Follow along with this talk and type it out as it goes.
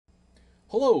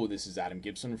Hello, this is Adam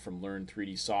Gibson from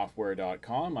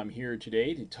Learn3Dsoftware.com. I'm here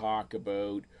today to talk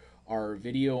about our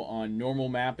video on normal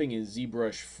mapping in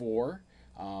ZBrush 4.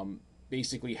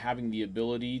 Basically having the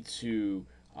ability to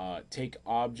take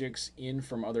objects in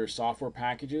from other software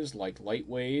packages like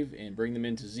Lightwave and bring them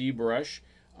into ZBrush,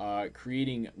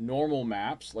 creating normal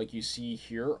maps like you see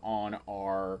here on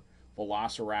our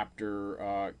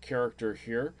Velociraptor character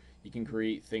here. You can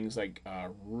create things like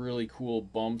really cool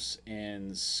bumps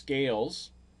and scales.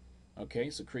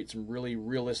 Okay, so create some really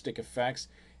realistic effects.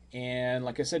 And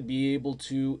like I said, be able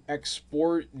to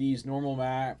export these normal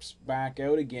maps back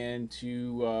out again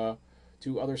to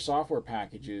other software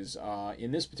packages.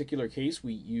 In this particular case,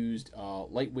 we used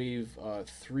Lightwave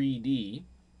 3D.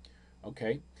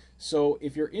 Okay, so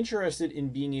if you're interested in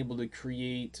being able to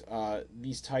create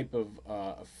these type of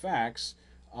effects,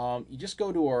 you just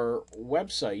go to our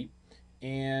website,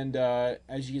 and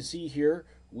as you can see here,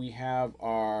 we have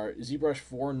our ZBrush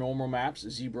 4 normal maps,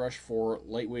 ZBrush for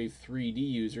Lightwave 3D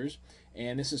users,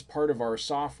 and this is part of our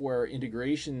software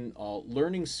integration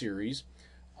learning series.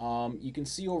 You can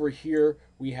see over here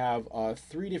we have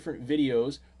 3 different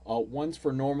videos. One's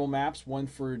for normal maps, one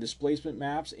for displacement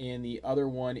maps, and the other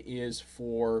one is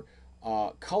for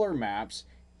color maps.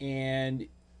 And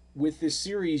with this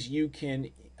series you can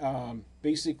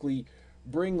basically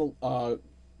bring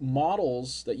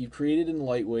models that you've created in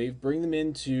Lightwave, bring them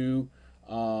into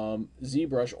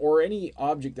ZBrush or any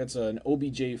object that's an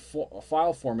OBJ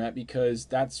file format, because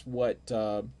that's what,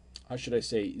 how should I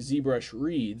say, ZBrush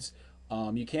reads.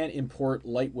 You can't import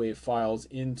Lightwave files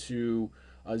into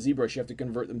ZBrush. You have to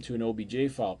convert them to an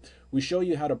OBJ file. We show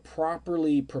you how to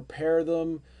properly prepare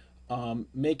them,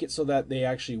 make it so that they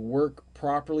actually work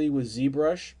properly with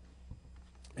ZBrush.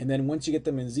 And then once you get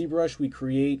them in ZBrush, we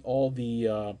create all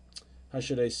the how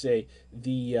should I say,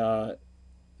 the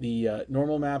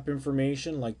normal map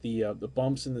information, like the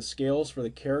bumps and the scales for the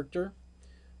character.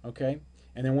 Okay,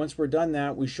 and then once we're done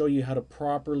that, we show you how to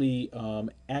properly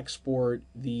export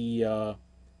the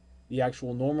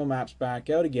actual normal maps back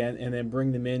out again, and then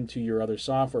bring them into your other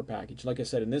software package. Like I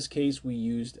said, in this case, we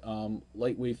used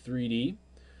Lightwave 3D.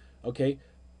 Okay,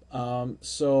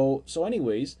 so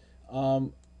anyways.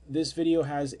 This video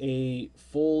has a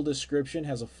full description,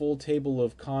 has a full table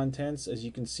of contents, as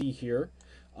you can see here.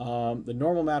 The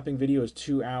normal mapping video is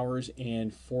 2 hours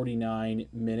and 49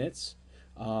 minutes.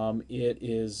 It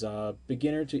is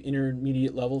beginner to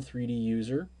intermediate level 3D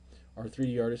user, or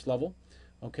 3D artist level.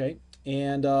 Okay,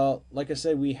 and like I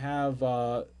said, we have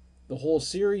the whole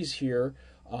series here.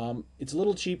 It's a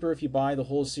little cheaper if you buy the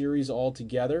whole series all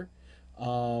together.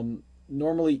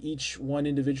 Normally each one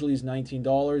individually is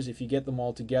 $19. If you get them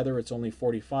all together, it's only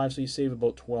 $45, so you save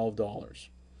about $12.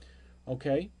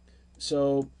 Okay,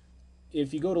 so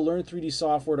if you go to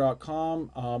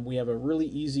Learn3Dsoftware.com, we have a really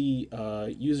easy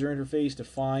user interface to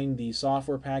find the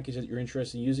software package that you're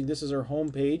interested in using. This is our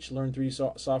home page,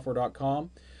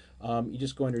 Learn3Dsoftware.com. You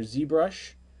just go under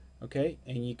ZBrush, okay,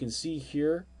 and you can see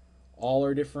here all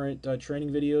our different training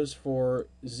videos for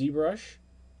ZBrush,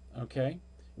 okay.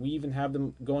 We even have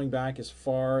them going back as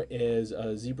far as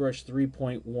ZBrush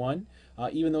 3.1.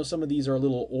 Even though some of these are a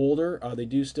little older, they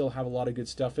do still have a lot of good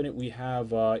stuff in it. We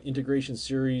have integration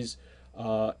series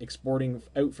exporting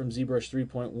out from ZBrush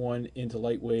 3.1 into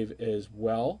Lightwave as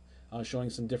well, showing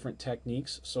some different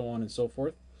techniques, so on and so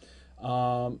forth.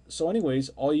 So anyways,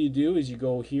 all you do is you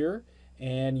go here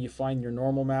and you find your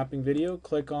normal mapping video,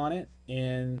 click on it,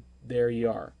 and there you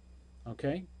are.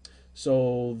 Okay?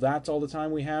 So that's all the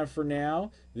time we have for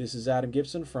now. This is Adam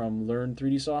Gibson from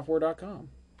Learn3Dsoftware.com.